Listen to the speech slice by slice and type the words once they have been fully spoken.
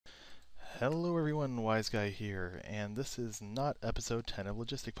Hello everyone, Wise Guy here, and this is not episode 10 of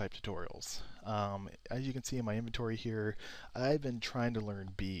Logistic Pipe Tutorials. As you can see in my inventory here, I've been trying to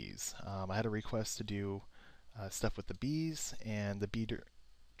learn bees. I had a request to do stuff with the bees and the bee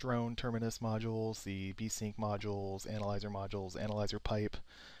drone terminus modules, the bee sync modules, analyzer pipe,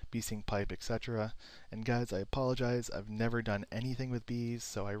 bee sync pipe, etc. And guys, I apologize, I've never done anything with bees,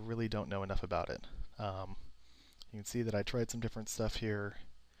 so I really don't know enough about it. You can see that I tried some different stuff here.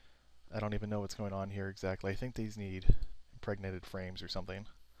 I don't even know what's going on here exactly. I think these need impregnated frames or something.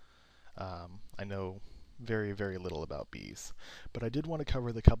 I know very, very little about bees. But I did want to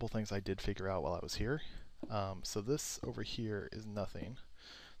cover the couple things I did figure out while I was here. So this over here is nothing.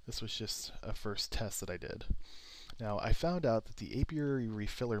 This was just a first test that I did. Now I found out that the apiary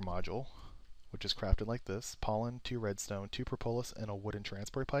refiller module, which is crafted like this: pollen, 2 redstone, 2 propolis, and a wooden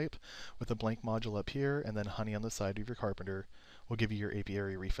transport pipe with a blank module up here and then honey on the side of your carpenter, will give you your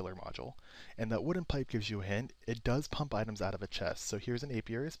apiary refiller module. And that wooden pipe gives you a hint. It does pump items out of a chest. So here's an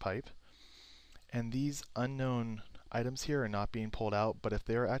apiary's pipe, and these unknown items here are not being pulled out, but if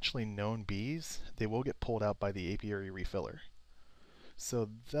they're actually known bees, they will get pulled out by the apiary refiller. So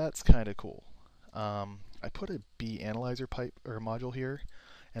that's kind of cool. I put a bee analyzer pipe or module here,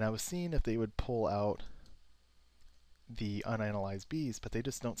 and I was seeing if they would pull out the unanalyzed bees, but they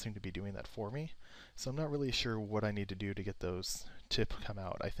just don't seem to be doing that for me. So I'm not really sure what I need to do to get those to come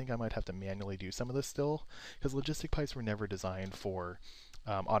out. I think I might have to manually do some of this still, because logistic pipes were never designed for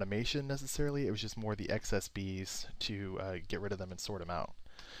automation necessarily. It was just more the excess bees to get rid of them and sort them out.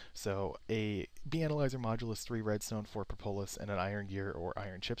 So a bee analyzer module is 3 redstone, 4 propolis, and an iron gear or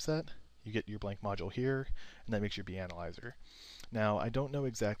iron chipset. You get your blank module here, and that makes your bee analyzer. Now I don't know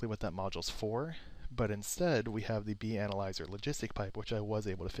exactly what that module's for, but instead we have the bee analyzer logistic pipe, which I was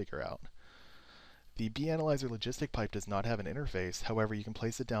able to figure out. The bee analyzer logistic pipe does not have an interface. However, you can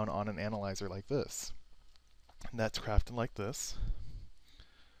place it down on an analyzer like this. And that's crafted like this.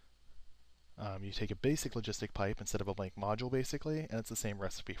 You take a basic logistic pipe instead of a blank module basically, and it's the same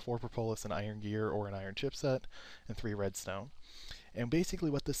recipe: 4 propolis, an iron gear or an iron chipset, and 3 redstone. And basically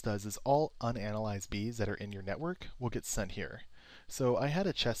what this does is all unanalyzed bees that are in your network will get sent here. So I had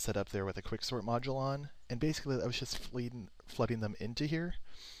a chest set up there with a quicksort module on, and basically I was just flooding them into here,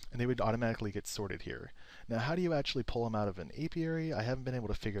 and they would automatically get sorted here. Now how do you actually pull them out of an apiary? I haven't been able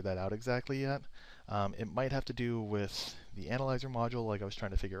to figure that out exactly yet. It might have to do with the analyzer module, like I was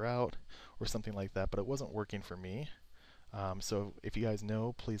trying to figure out, or something like that, but it wasn't working for me. So if you guys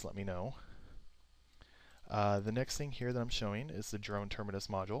know, please let me know. The next thing here that I'm showing is the drone terminus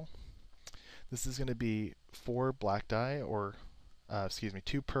module. This is going to be 4 black dye, or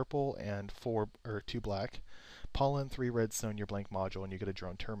 2 purple and 2 black, pollen, 3 redstone, your blank module, and you get a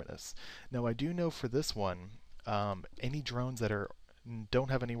drone terminus. Now I do know for this one, any drones that don't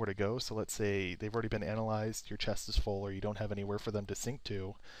have anywhere to go, so let's say they've already been analyzed, your chest is full, or you don't have anywhere for them to sync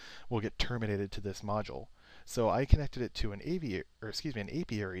to, will get terminated to this module. So I connected it to an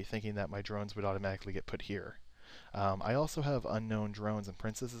apiary, thinking that my drones would automatically get put here. I also have unknown drones and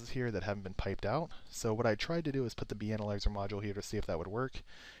princesses here that haven't been piped out. So what I tried to do is put the bee analyzer module here to see if that would work.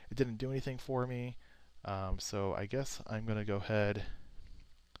 It didn't do anything for me. So I guess I'm going to go ahead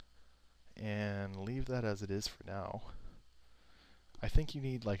and leave that as it is for now. I think you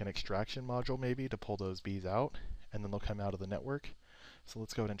need like an extraction module maybe to pull those bees out, and then they'll come out of the network. So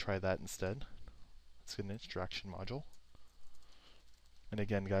let's go ahead and try that instead. Let's get an extraction module. And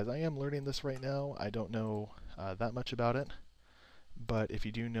again, guys, I am learning this right now. I don't know that much about it, but if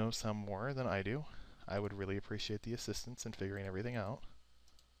you do know some more than I do, I would really appreciate the assistance in figuring everything out.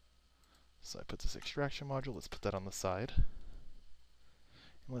 So I put this extraction module, let's put that on the side,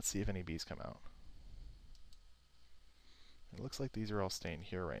 and let's see if any bees come out. It looks like these are all staying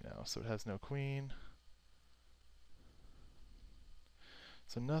here right now, so it has no queen.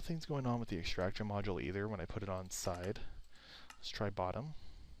 So nothing's going on with the extraction module either when I put it on side. Let's try bottom.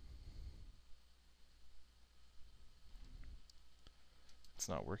 It's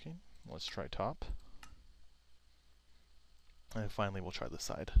not working. Let's try top. And finally we'll try the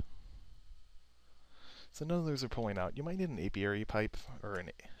side. So none of those are pulling out. You might need an apiary pipe, or an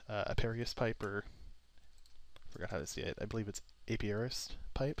apiarist pipe, or I forgot how to say it. I believe it's apiarist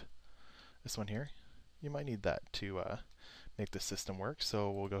pipe. This one here. You might need that to make the system work, so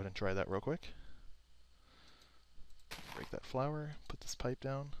we'll go ahead and try that real quick. Break that flower, put this pipe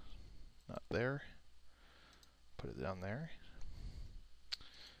down, not there, put it down there.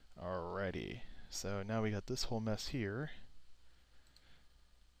 Alrighty, so now we got this whole mess here,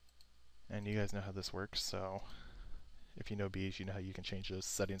 and you guys know how this works, so If you know bees, you know how you can change those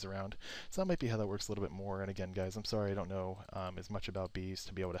settings around. So that might be how that works a little bit more. And again, guys, I'm sorry I don't know as much about bees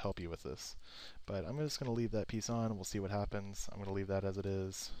to be able to help you with this. But I'm just going to leave that piece on and we'll see what happens. I'm going to leave that as it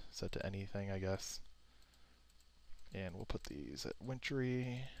is, set to anything, I guess. And we'll put these at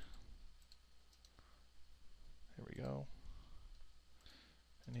wintry. There we go.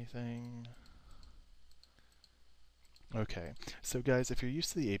 Anything. Okay, so guys, if you're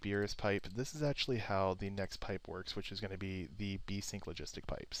used to the apiarist pipe, this is actually how the next pipe works, which is going to be the bee-sink logistic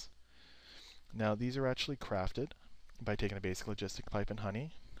pipes. Now, these are actually crafted by taking a basic logistic pipe and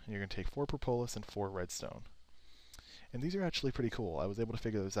honey, and you're going to take 4 propolis and 4 redstone. And these are actually pretty cool. I was able to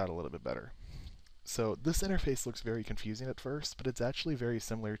figure this out a little bit better. So this interface looks very confusing at first, but it's actually very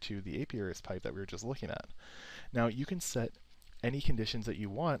similar to the apiarist pipe that we were just looking at. Now, you can set any conditions that you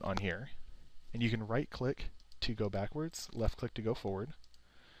want on here, and you can right-click to go backwards, left click to go forward.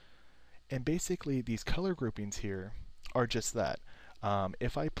 And basically these color groupings here are just that.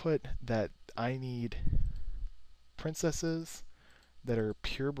 If I put that I need princesses that are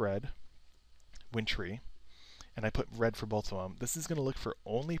purebred, wintry, and I put red for both of them, this is going to look for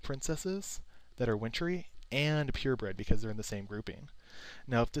only princesses that are wintry and purebred because they're in the same grouping.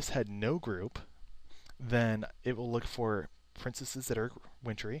 Now if this had no group, then it will look for princesses that are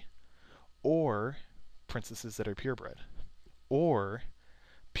wintry, or princesses that are purebred, or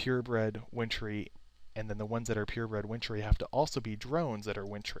purebred wintry, and then the ones that are purebred wintry have to also be drones that are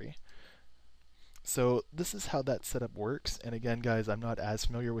wintry. So this is how that setup works. And again, guys, I'm not as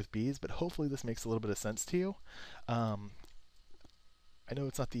familiar with bees, but hopefully this makes a little bit of sense to you. I know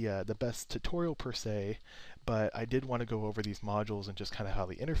it's not the best tutorial per se, but I did want to go over these modules and just kind of how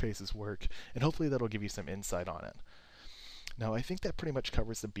the interfaces work, and hopefully that'll give you some insight on it. Now, I think that pretty much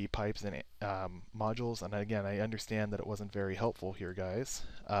covers the bee pipes and modules, and again, I understand that it wasn't very helpful here, guys.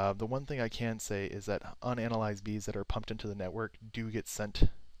 The one thing I can say is that unanalyzed bees that are pumped into the network do get sent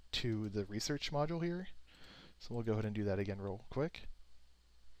to the research module here. So we'll go ahead and do that again real quick.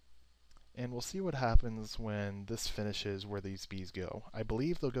 And we'll see what happens when this finishes where these bees go. I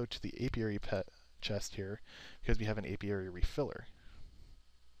believe they'll go to the apiary pet chest here because we have an apiary refiller.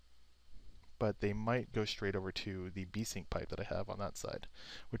 But they might go straight over to the bee-sink pipe that I have on that side,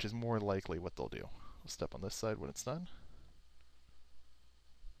 which is more likely what they'll do. We'll step on this side when it's done.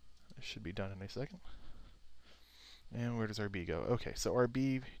 It should be done in a second. And where does our bee go? Okay, so our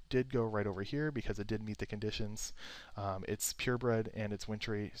bee did go right over here because it did meet the conditions. It's purebred and it's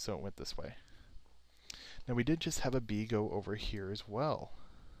wintry, so it went this way. Now we did just have a bee go over here as well.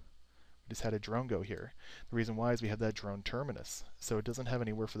 Just had a drone go here. The reason why is we have that drone terminus. So it doesn't have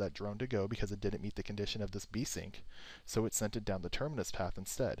anywhere for that drone to go because it didn't meet the condition of this bee-sink. So it sent it down the terminus path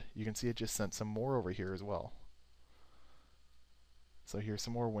instead. You can see it just sent some more over here as well. So here's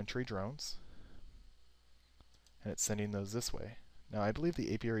some more wintry drones. And it's sending those this way. Now I believe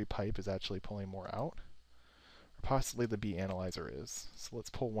the apiary pipe is actually pulling more out. Or possibly the bee analyzer is. So let's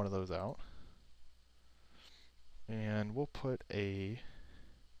pull one of those out. And we'll put a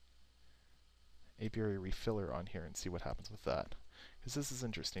apiary refiller on here and see what happens with that. Because this is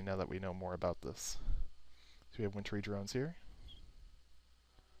interesting now that we know more about this. So we have wintry drones here.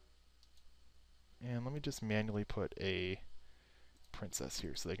 And let me just manually put a princess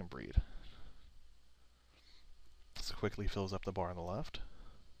here so they can breed. This quickly fills up the bar on the left.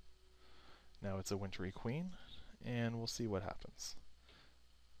 Now it's a wintry queen, and we'll see what happens.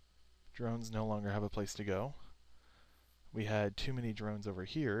 Drones no longer have a place to go. We had too many drones over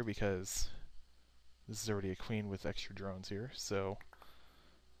here because this is already a queen with extra drones here, so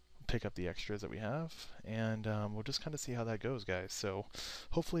we'll pick up the extras that we have, and we'll just kind of see how that goes, guys. So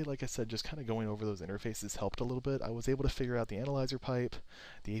hopefully, like I said, just kind of going over those interfaces helped a little bit. I was able to figure out the analyzer pipe,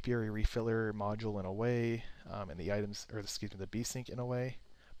 the apiary refiller module in a way, and the items, or excuse me, the bee-sink in a way,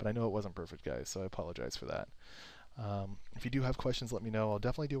 but I know it wasn't perfect, guys, so I apologize for that. If you do have questions, let me know. I'll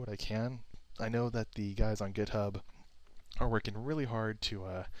definitely do what I can. I know that the guys on GitHub are working really hard to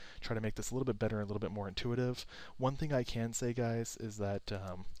try to make this a little bit better and a little bit more intuitive. One thing I can say, guys, is that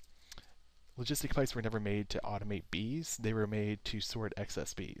logistic pipes were never made to automate bees. They were made to sort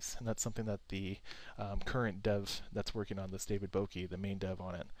excess bees. And that's something that the current dev that's working on this, David Boki, the main dev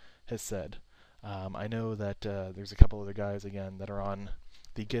on it, has said. I know that there's a couple other guys, again, that are on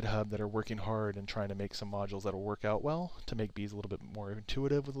the GitHub that are working hard and trying to make some modules that will work out well to make bees a little bit more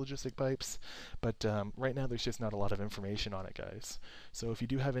intuitive with logistic pipes. But right now there's just not a lot of information on it, guys. So if you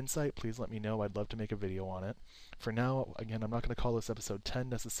do have insight, please let me know. I'd love to make a video on it. For now, again, I'm not going to call this episode 10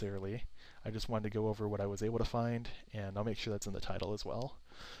 necessarily. I just wanted to go over what I was able to find, and I'll make sure that's in the title as well.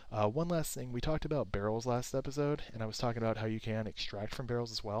 One last thing, we talked about barrels last episode, and I was talking about how you can extract from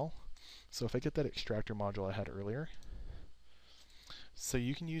barrels as well. So if I get that extractor module I had earlier, So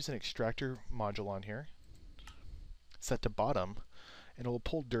you can use an extractor module on here, set to bottom, and it will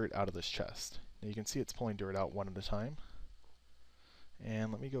pull dirt out of this chest. Now you can see it's pulling dirt out one at a time.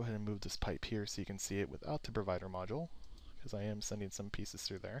 And let me go ahead and move this pipe here so you can see it without the provider module, because I am sending some pieces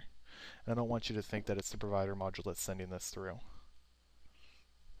through there. And I don't want you to think that it's the provider module that's sending this through.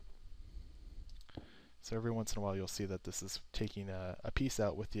 So every once in a while you'll see that this is taking a piece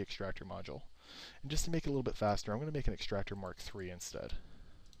out with the extractor module. And just to make it a little bit faster, I'm going to make an extractor Mark III instead.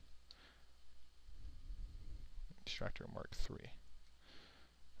 Extractor Mark III.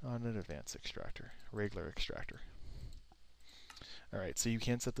 On an advanced extractor, regular extractor. Alright, so you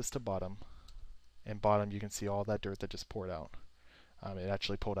can set this to bottom. And bottom you can see all that dirt that just poured out. It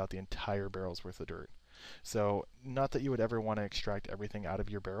actually pulled out the entire barrel's worth of dirt. So, not that you would ever want to extract everything out of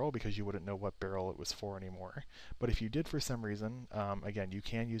your barrel because you wouldn't know what barrel it was for anymore. But if you did for some reason, again, you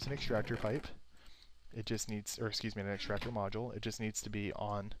can use an extractor pipe. It just needs, or excuse me, an extractor module. It just needs to be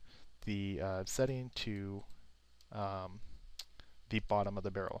on the setting to the bottom of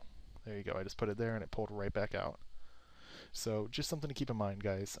the barrel. There you go. I just put it there and it pulled right back out. So just something to keep in mind,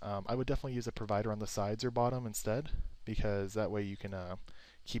 guys. I would definitely use a provider on the sides or bottom instead, because that way you can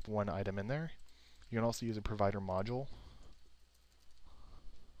keep one item in there. You can also use a provider module,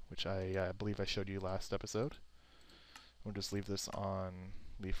 which I believe I showed you last episode. We'll just leave this on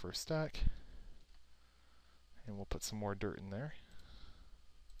leave first stack, and we'll put some more dirt in there.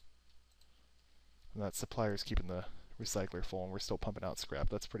 And that supplier is keeping the recycler full, and we're still pumping out scrap.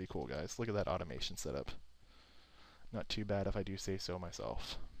 That's pretty cool, guys. Look at that automation setup. Not too bad if I do say so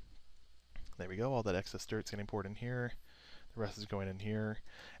myself. There we go. All that excess dirt's getting poured in here. The rest is going in here.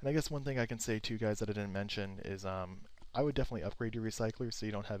 And I guess one thing I can say too, guys, that I didn't mention is I would definitely upgrade your recyclers so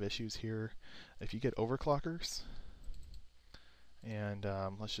you don't have issues here. If you get overclockers, and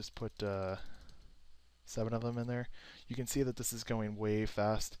let's just put 7 of them in there, you can see that this is going way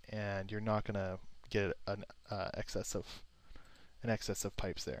fast, and you're not going to get an excess of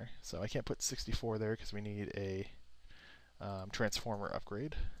pipes there. So I can't put 64 there because we need a transformer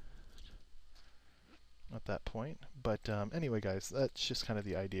upgrade at that point. But anyway, guys, that's just kind of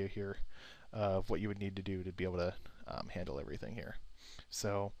the idea here of what you would need to do to be able to handle everything here.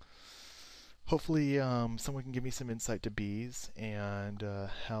 So hopefully someone can give me some insight to bees and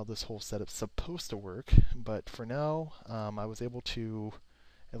how this whole setup's supposed to work. But for now, I was able to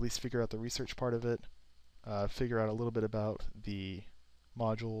at least figure out the research part of it, figure out a little bit about the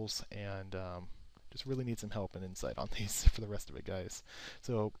modules, and just really need some help and insight on these for the rest of it, guys.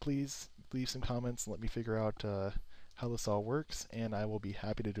 So please leave some comments and let me figure out how this all works, and I will be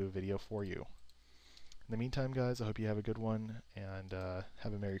happy to do a video for you. In the meantime, guys, I hope you have a good one, and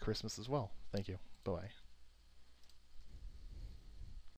have a Merry Christmas as well. Thank you. Bye-bye.